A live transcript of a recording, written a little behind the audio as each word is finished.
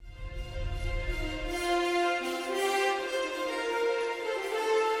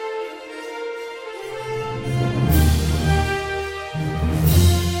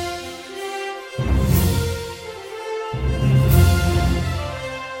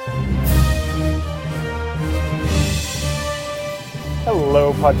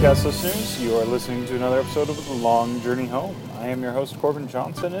Hello, podcast listeners. You are listening to another episode of The Long Journey Home. I am your host, Corbin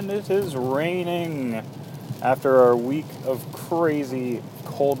Johnson, and it is raining. After our week of crazy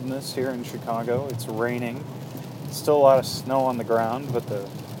coldness here in Chicago, it's raining. Still a lot of snow on the ground, but the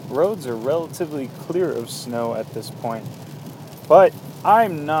roads are relatively clear of snow at this point. But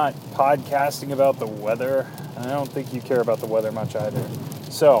I'm not podcasting about the weather, and I don't think you care about the weather much either.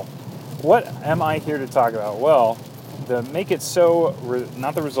 So, what am I here to talk about? Well, the Make It So,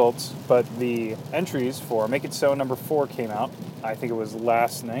 not the results, but the entries for Make It So number 4 came out. I think it was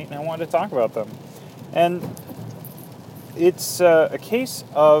last night, and I wanted to talk about them. And it's a case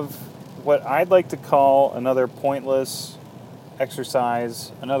of what I'd like to call another pointless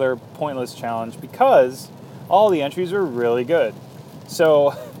exercise, another pointless challenge, because all the entries are really good.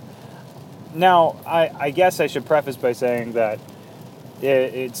 So, now, I guess I should preface by saying that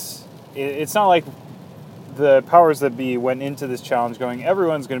it's not like the powers that be went into this challenge going,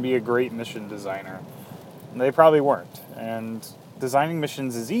 everyone's going to be a great mission designer. They probably weren't. And designing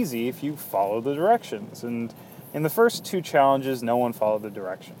missions is easy if you follow the directions. And in the first 2 challenges, no one followed the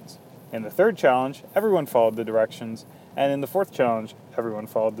directions. In the 3rd challenge, everyone followed the directions. And in the 4th challenge, everyone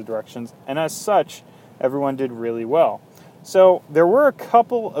followed the directions. And as such, everyone did really well. So there were a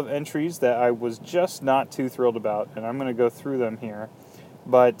couple of entries that I was just not too thrilled about, and I'm going to go through them here.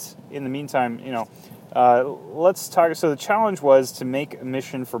 But in the meantime, let's talk. So the challenge was to make a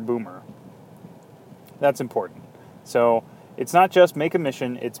mission for Boomer. That's important. So it's not just make a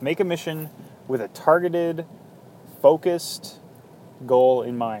mission, it's make a mission with a targeted, focused goal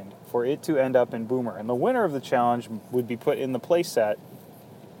in mind for it to end up in Boomer. And the winner of the challenge would be put in the playset,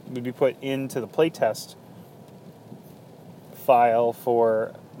 would be put into the playtest file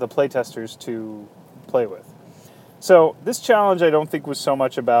for the playtesters to play with. So this challenge I don't think was so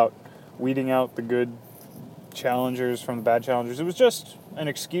much about weeding out the good challengers from the bad challengers. It was just an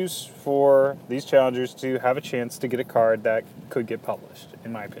excuse for these challengers to have a chance to get a card that could get published,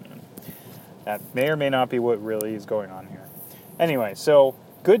 in my opinion. That may or may not be what really is going on here. Anyway, so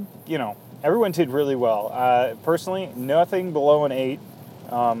good, everyone did really well. Personally, nothing below an 8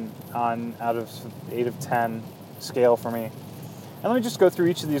 out of 8 of 10 scale for me. And let me just go through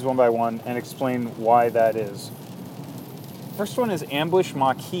each of these one by one and explain why that is. First one is Ambush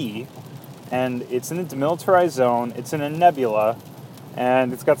Maquis, and it's in a demilitarized zone, it's in a nebula,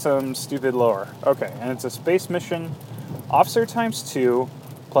 and it's got some stupid lore. Okay, and it's a space mission, officer times 2,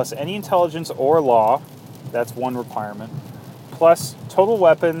 plus any intelligence or law, that's 1 requirement, plus total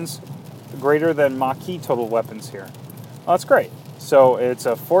weapons greater than Maquis total weapons here. Well, that's great. So it's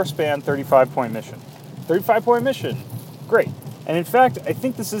a 4-span 35-point mission. 35-point mission, great. And in fact, I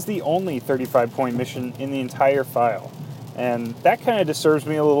think this is the only 35-point mission in the entire file. And that kind of disturbs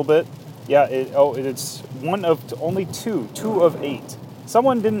me a little bit. Yeah, it's one of only 2 of 8.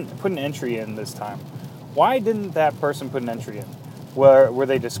 Someone didn't put an entry in this time. Why didn't that person put an entry in? Were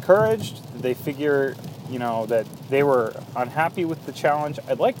they discouraged? Did they figure, that they were unhappy with the challenge?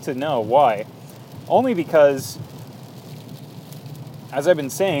 I'd like to know why. Only because, as I've been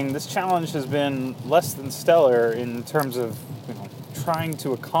saying, this challenge has been less than stellar in terms of, trying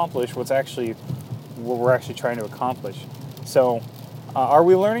to accomplish what we're actually trying to accomplish. So, are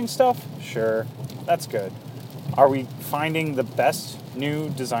we learning stuff? Sure, that's good. Are we finding the best new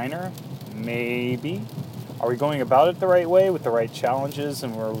designer? Maybe. Are we going about it the right way with the right challenges,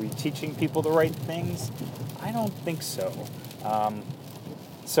 and are we teaching people the right things? I don't think so.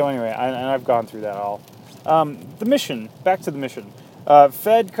 So anyway, I've gone through that all. The mission, back to the mission.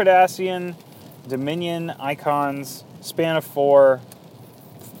 Fed, Cardassian, Dominion, Icons, span of 4,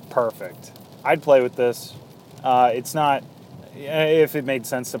 perfect. I'd play with this. It's not, if it made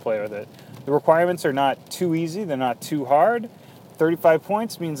sense to play with it. The requirements are not too easy, they're not too hard. 35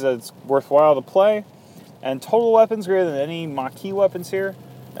 points means that it's worthwhile to play. And total weapons greater than any Maquis weapons here.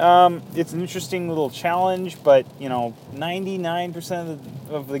 It's an interesting little challenge, but, 99%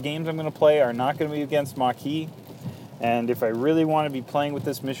 of the games I'm going to play are not going to be against Maquis. And if I really want to be playing with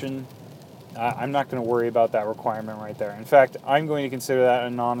this mission, I'm not going to worry about that requirement right there. In fact, I'm going to consider that a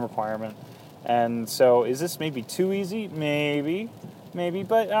non-requirement. And so, is this maybe too easy? Maybe,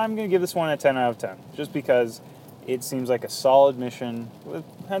 but I'm going to give this one a 10 out of 10, just because it seems like a solid mission. It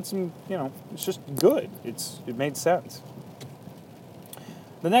had some, it's just good. It made sense.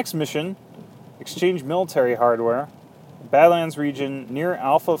 The next mission, exchange military hardware, Badlands region near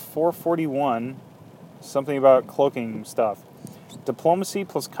Alpha 441, something about cloaking stuff. Diplomacy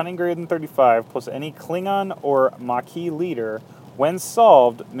plus cunning greater than 35 plus any Klingon or Maquis leader, when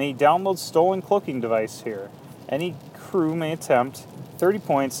solved, may download stolen cloaking device here. Any crew may attempt 30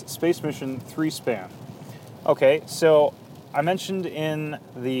 points, space mission, 3 span. Okay, so I mentioned in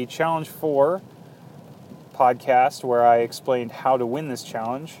the Challenge 4 podcast where I explained how to win this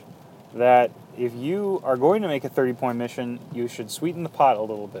challenge that if you are going to make a 30-point mission, you should sweeten the pot a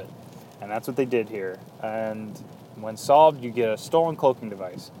little bit. And that's what they did here. And when solved, you get a stolen cloaking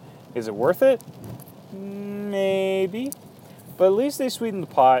device. Is it worth it? Maybe. But at least they sweetened the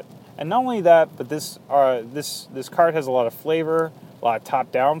pot. And not only that, but this card has a lot of flavor, a lot of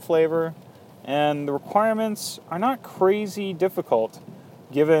top-down flavor, and the requirements are not crazy difficult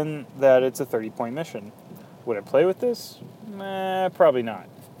given that it's a 30-point mission. Would I play with this? Probably not.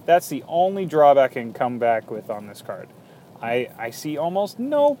 That's the only drawback I can come back with on this card. I see almost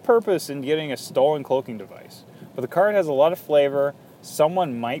no purpose in getting a stolen cloaking device. But the card has a lot of flavor.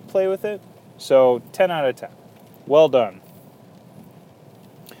 Someone might play with it. So 10 out of 10. Well done.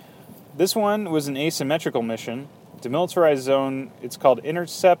 This one was an asymmetrical mission. Demilitarized zone, it's called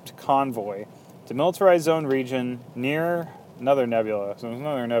Intercept Convoy. Demilitarized zone region near another nebula. So there's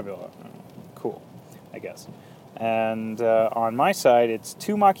another nebula. Cool, I guess. And on my side, it's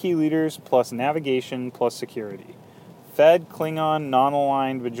 2 Maquis leaders plus navigation plus security. Fed, Klingon,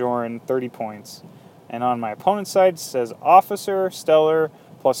 non-aligned Bajoran, 30 points. And on my opponent's side, it says Officer, Stellar,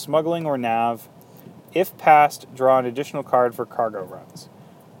 plus Smuggling or Nav. If passed, draw an additional card for cargo runs.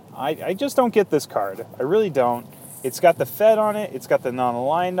 I just don't get this card. I really don't. It's got the Fed on it. It's got the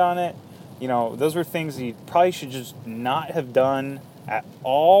non-aligned on it. You know, those were things you probably should just not have done at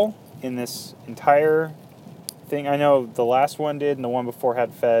all in this entire thing. I know the last one did, and the one before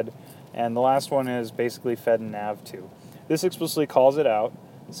had Fed, and the last one is basically Fed and Nav too. This explicitly calls it out,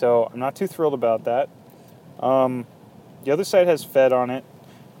 so I'm not too thrilled about that. The other side has Fed on it,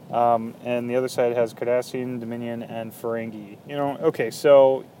 and the other side has Cardassian, Dominion, and Ferengi. You know, okay,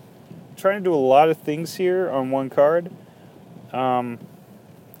 so trying to do a lot of things here on one card. Why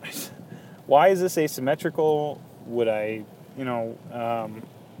is this asymmetrical? Would I,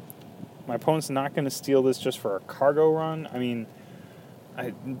 my opponent's not going to steal this just for a cargo run? I mean,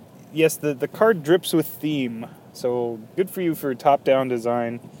 yes, the card drips with theme, so good for you for top-down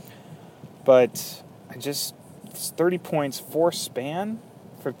design, but it's 30 points, 4 span?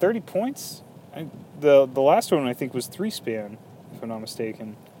 For 30 points? The last one, I think, was 3 span, if I'm not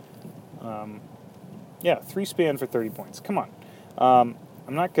mistaken. 3 span for 30 points. Come on.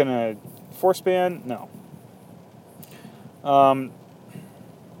 I'm not going to... 4 span? No.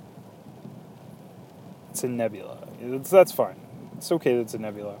 It's a nebula. That's fine. It's okay that it's a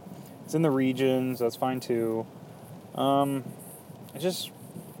nebula. It's in the regions. That's fine, too. I guess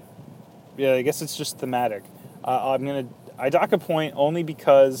it's just thematic. I dock a point only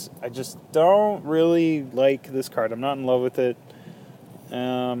because I just don't really like this card. I'm not in love with it.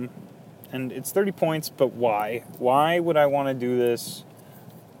 And it's 30 points, but why? Why would I want to do this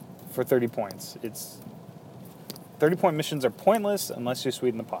for 30 points? 30-point missions are pointless unless you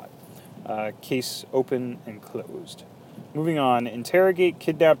sweeten the pot. Case open and closed. Moving on. Interrogate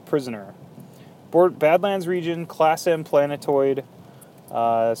kidnapped prisoner. Badlands region, Class M planetoid.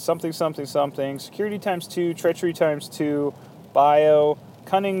 Something. Security times 2, treachery times 2, bio,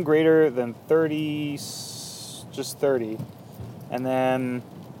 cunning greater than 30, just 30. And then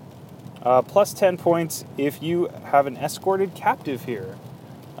plus 10 points if you have an escorted captive here.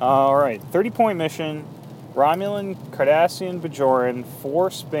 Alright, 30-point mission, Romulan, Cardassian, Bajoran,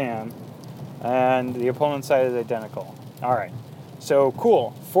 4 span, and the opponent's side is identical. Alright, so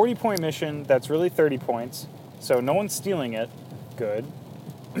cool, 40-point mission, that's really 30 points, so no one's stealing it, good.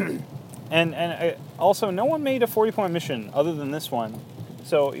 and also, no one made a 40-point mission other than this one,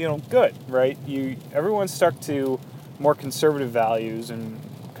 so, good, right? Everyone stuck to more conservative values and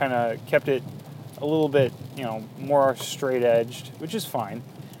kind of kept it a little bit, more straight-edged, which is fine.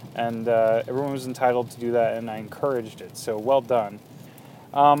 And everyone was entitled to do that, and I encouraged it, so well done.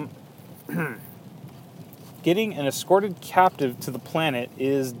 Getting an escorted captive to the planet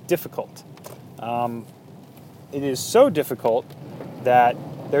is difficult. It is so difficult that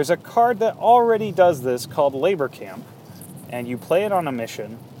there's a card that already does this called Labor Camp, and you play it on a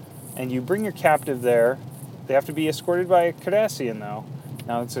mission, and you bring your captive there. They have to be escorted by a Cardassian, though.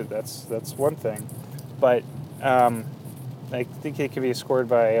 Now, that's one thing. But I think it can be escorted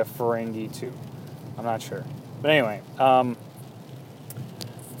by a Ferengi, too. I'm not sure. But anyway,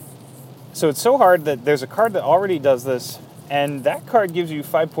 so it's so hard that there's a card that already does this, and that card gives you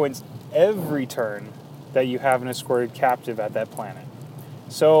 5 points every turn that you have an escorted captive at that planet.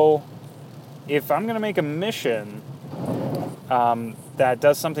 So if I'm going to make a mission that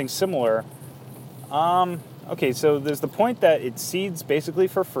does something similar, okay, so there's the point that it seeds basically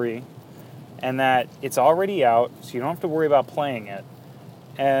for free, and that it's already out, so you don't have to worry about playing it.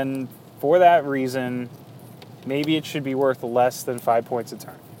 And for that reason, maybe it should be worth less than 5 points a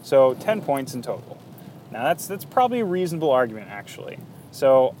turn. So 10 points in total. Now that's probably a reasonable argument, actually.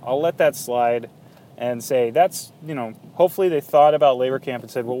 So I'll let that slide and say that's, hopefully they thought about Labor Camp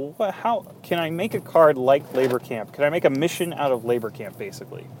and said, well, how can I make a card like Labor Camp? Can I make a mission out of Labor Camp,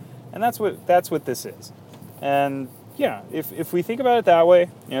 basically? And that's what this is. And yeah, if we think about it that way,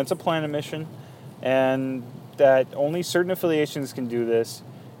 it's a planet mission, and that only certain affiliations can do this.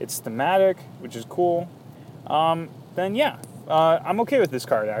 It's thematic, which is cool. Then yeah, I'm okay with this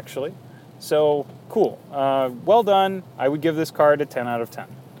card, actually. So, cool. Well done. I would give this card a 10 out of 10.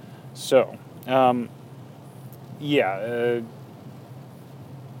 So, yeah.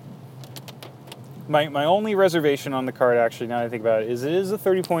 My only reservation on the card, actually, now that I think about it is a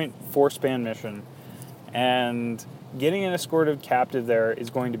 30-point 4-span mission, and getting an escorted captive there is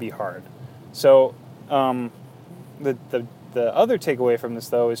going to be hard. So, the other takeaway from this,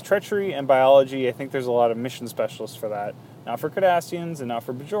 though, is treachery and biology. I think there's a lot of mission specialists for that. Not for Cardassians and not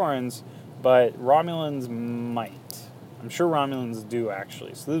for Bajorans, but Romulans might. I'm sure Romulans do,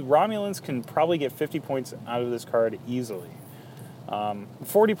 actually. So the Romulans can probably get 50 points out of this card easily.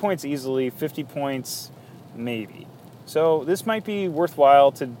 40 points easily, 50 points maybe. So this might be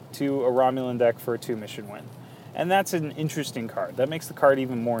worthwhile to a Romulan deck for a 2-mission win. And that's an interesting card. That makes the card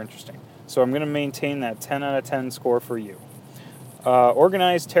even more interesting. So I'm going to maintain that 10 out of 10 score for you.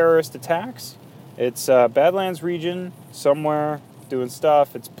 Organized terrorist attacks. It's Badlands region, somewhere, doing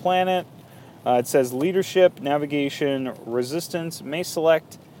stuff. It's planet. It says leadership, navigation, resistance, may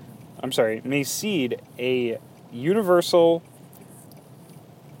seed a universal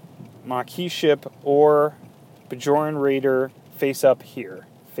Maquis ship or Bajoran raider face up here.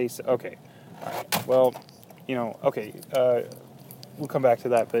 Okay. All right. Well, okay. We'll come back to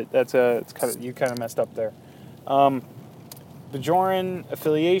that, but you kind of messed up there. Bajoran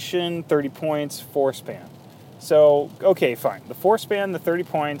affiliation, 30 points, 4-span. So, okay, fine. The 4-span, the 30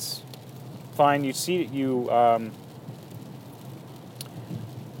 points, fine. You sweetened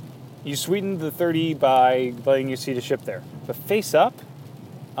the 30 by letting you seed a ship there. But face up,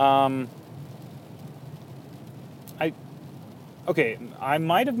 I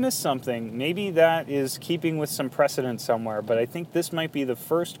might have missed something. Maybe that is keeping with some precedent somewhere, but I think this might be the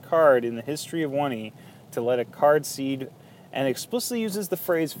first card in the history of 1E to let a card seed and explicitly uses the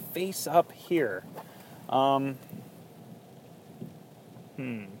phrase face up here. Because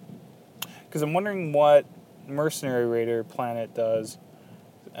I'm wondering what Mercenary Raider planet does.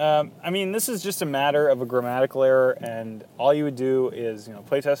 This is just a matter of a grammatical error, and all you would do is,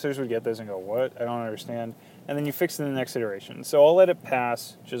 playtesters would get this and go, what? I don't understand. And then you fix it in the next iteration. So I'll let it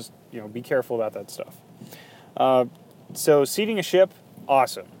pass. Just, be careful about that stuff. So seeding a ship,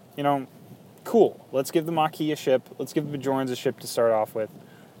 awesome. Cool. Let's give the Maquis a ship. Let's give the Bajorans a ship to start off with.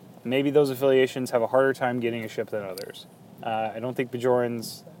 Maybe those affiliations have a harder time getting a ship than others. I don't think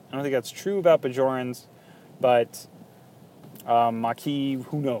that's true about Bajorans, but Maquis,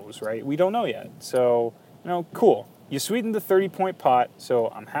 who knows, right? We don't know yet. So, cool. You sweetened the 30-point pot, so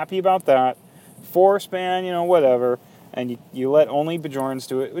I'm happy about that. 4-span, whatever. And you let only Bajorans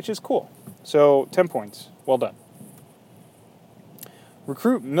do it, which is cool. So, 10 points. Well done.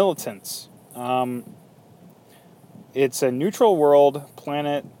 Recruit militants. It's a neutral world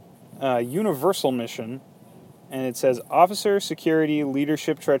planet universal mission, and it says officer, security,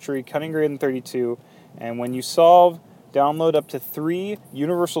 leadership, treachery, cunning greater than 32, and when you solve, download up to 3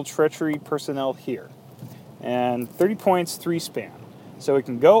 universal treachery personnel here. And 30 points, 3-span. So it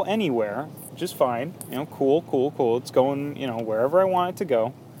can go anywhere, which is fine. Cool. It's going, wherever I want it to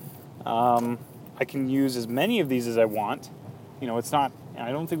go. I can use as many of these as I want. It's not,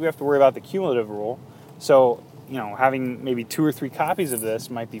 I don't think we have to worry about the cumulative rule. So, having maybe 2 or 3 copies of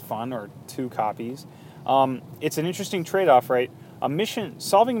this might be fun, or 2 copies. It's an interesting trade-off, right?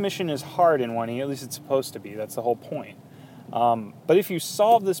 Solving a mission is hard in 1E, at least it's supposed to be. That's the whole point. But if you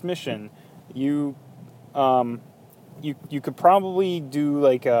solve this mission, you could probably do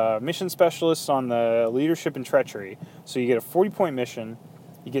like a mission specialist on the leadership and treachery. So you get a 40-point mission,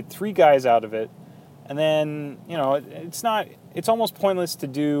 you get 3 guys out of it, and then, it's almost pointless to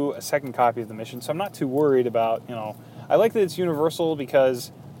do a second copy of the mission, so I'm not too worried about, I like that it's universal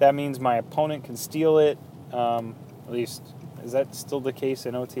because that means my opponent can steal it, at least, is that still the case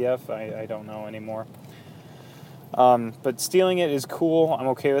in OTF? I don't know anymore. But stealing it is cool, I'm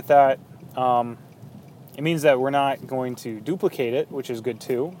okay with that. It means that we're not going to duplicate it, which is good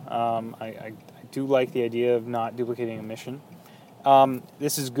too. I do like the idea of not duplicating a mission.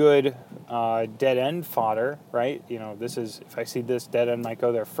 This is good dead-end fodder, right? This is, if I see this, dead-end might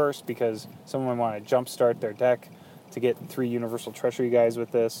go there first because someone might want to jumpstart their deck. to get 3 Universal Treasury guys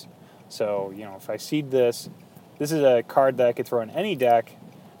with this. So, if I seed this is a card that I could throw in any deck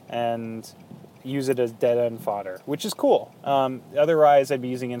and use it as dead-end fodder, which is cool. Otherwise, I'd be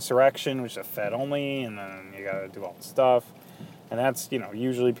using Insurrection, which is a Fed only, and then you gotta do all the stuff. And that's,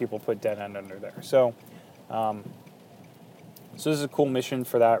 usually people put dead-end under there. So, so this is a cool mission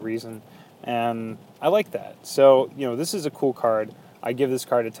for that reason, and I like that. So, this is a cool card. I give this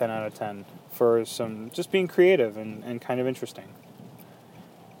card a 10 out of 10 for just being creative and kind of interesting.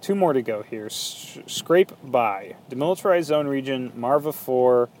 2 more to go here. Scrape by. Demilitarized Zone Region, Marva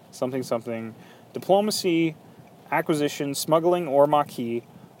 4, something. Diplomacy, Acquisition, Smuggling, or Maquis,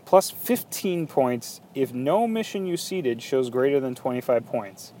 plus 15 points if no mission you seeded shows greater than 25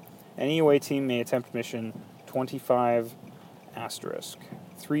 points. Any away team may attempt mission 25 asterisk.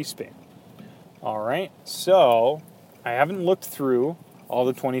 3 spin. Alright, so I haven't looked through all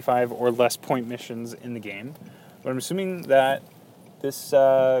the 25 or less point missions in the game, but I'm assuming that this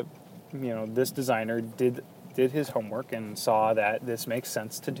this designer did his homework and saw that this makes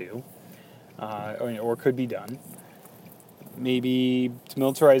sense to do, or could be done. Maybe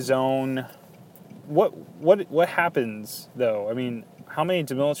demilitarized zone. What happens though? I mean, how many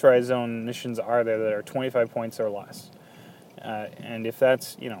demilitarized zone missions are there that are 25 points or less? And if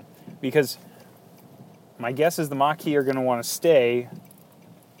that's because my guess is the Maquis are going to want to stay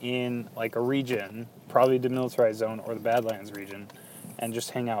in like a region, probably demilitarized zone or the Badlands region, and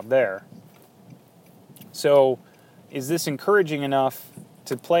just hang out there. So, is this encouraging enough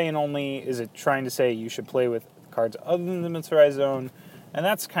to play in only? Is it trying to say you should play with cards other than the demilitarized zone? And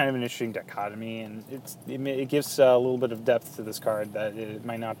that's kind of an interesting dichotomy, and it gives a little bit of depth to this card that it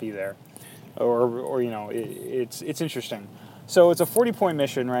might not be there, or it's interesting. So it's a 40-point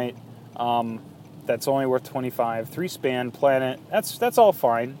mission, right? That's only worth 25. 3 span, planet. That's all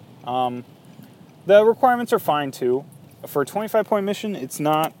fine. The requirements are fine too. For a 25-point mission, it's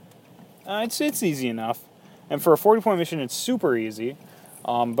not. It's easy enough, and for a 40-point mission, it's super easy.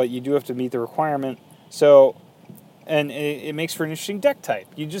 But you do have to meet the requirement. So, and it makes for an interesting deck type.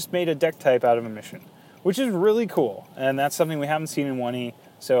 You just made a deck type out of a mission, which is really cool, and that's something we haven't seen in 1E.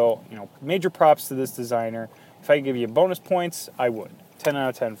 So, major props to this designer. If I could give you bonus points, I would. 10 out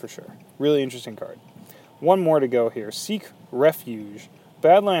of 10 for sure. Really interesting card. 1 more to go here. Seek Refuge.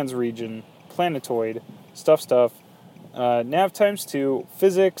 Badlands region. Planetoid. Stuff. Nav times 2.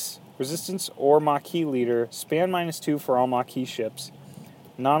 Physics. Resistance or Maquis leader. Span -2 for all Maquis ships.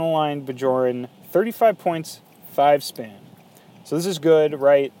 Non-aligned Bajoran. 35 points. 5 span. So this is good,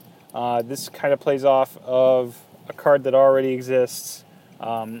 right? This kind of plays off of a card that already exists.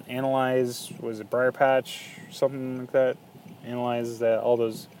 Analyze, was it Briar Patch? Something like that. Analyze that all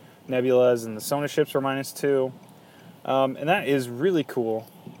those nebulas and the Sona ships were -2. And that is really cool.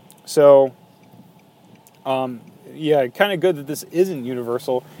 So, yeah, kind of good that this isn't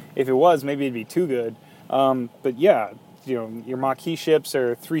universal. If it was, maybe it'd be too good. But yeah, your Maquis ships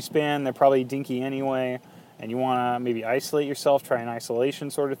are 3 span. They're probably dinky anyway. And you want to maybe isolate yourself, try an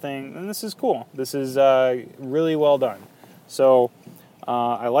isolation sort of thing. And this is cool. This is really well done. So,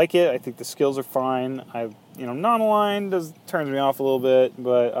 I like it. I think the skills are fine. Non-aligned turns me off a little bit,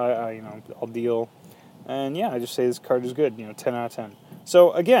 but I'll deal. And yeah, I just say this card is good. 10 out of 10.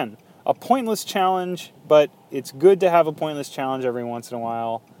 So again, a pointless challenge, but it's good to have a pointless challenge every once in a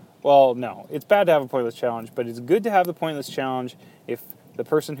while. Well, no, it's bad to have a pointless challenge, but it's good to have the pointless challenge if the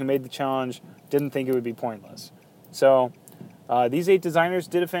person who made the challenge didn't think it would be pointless. So these 8 designers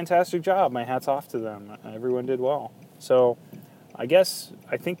did a fantastic job. My hat's off to them. Everyone did well. So I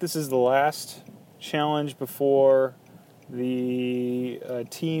think this is the last challenge before the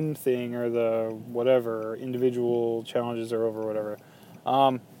team thing or the whatever, individual challenges are over, whatever.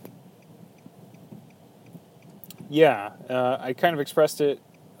 I kind of expressed it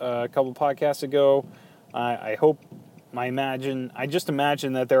a couple podcasts ago. I just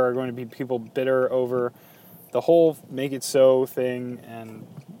imagine that there are going to be people bitter over the whole Make It So thing, and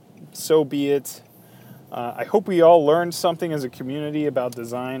so be it. I hope we all learned something as a community about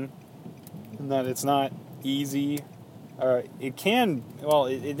design, and that it's not easy.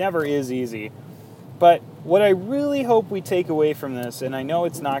 It never is easy. But what I really hope we take away from this, and I know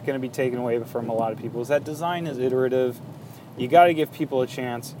it's not going to be taken away from a lot of people, is that design is iterative. You got to give people a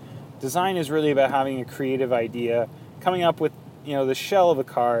chance. Design is really about having a creative idea, coming up with the shell of a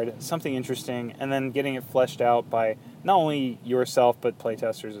card, something interesting, and then getting it fleshed out by not only yourself but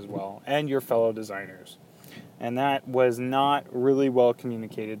playtesters as well, and your fellow designers. And that was not really well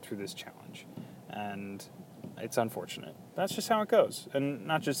communicated through this challenge. And it's unfortunate. That's just how it goes. And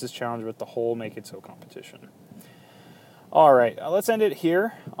not just this challenge, but the whole Make It So competition. All right, let's end it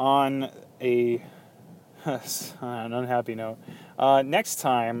here on a an unhappy note. Next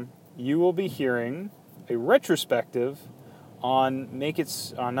time, you will be hearing a retrospective on not Make It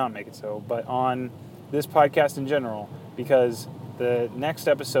So, but on this podcast in general, because the next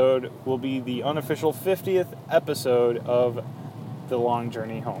episode will be the unofficial 50th episode of The Long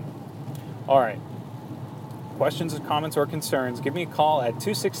Journey Home. All right. Questions, comments, or concerns, give me a call at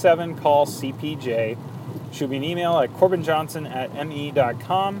 267-CALL-CPJ. Shoot me an email at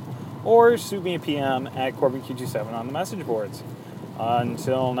corbinjohnson@me.com, or shoot me a PM at CorbinQ27 on the message boards.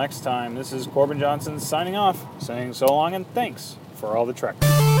 Until next time, this is Corbin Johnson signing off, saying so long and thanks for all the trek.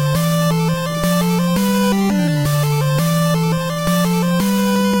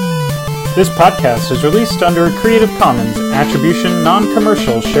 This podcast is released under a Creative Commons Attribution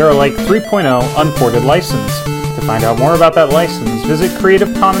Non-Commercial Share-alike 3.0 Unported license. To find out more about that license, visit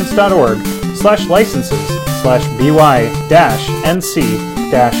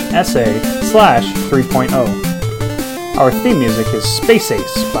creativecommons.org/licenses/by-nc-sa/3.0. Our theme music is Space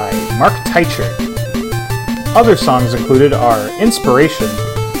Ace by Mark Teichert. Other songs included are Inspiration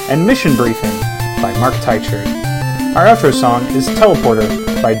and Mission Briefing by Mark Teichert. Our outro song is Teleporter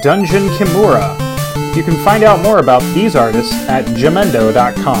by Dungeon Kimura. You can find out more about these artists at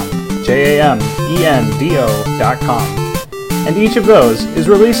jamendo.com, jamendo.com. And each of those is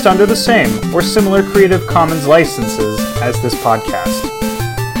released under the same or similar Creative Commons licenses as this podcast.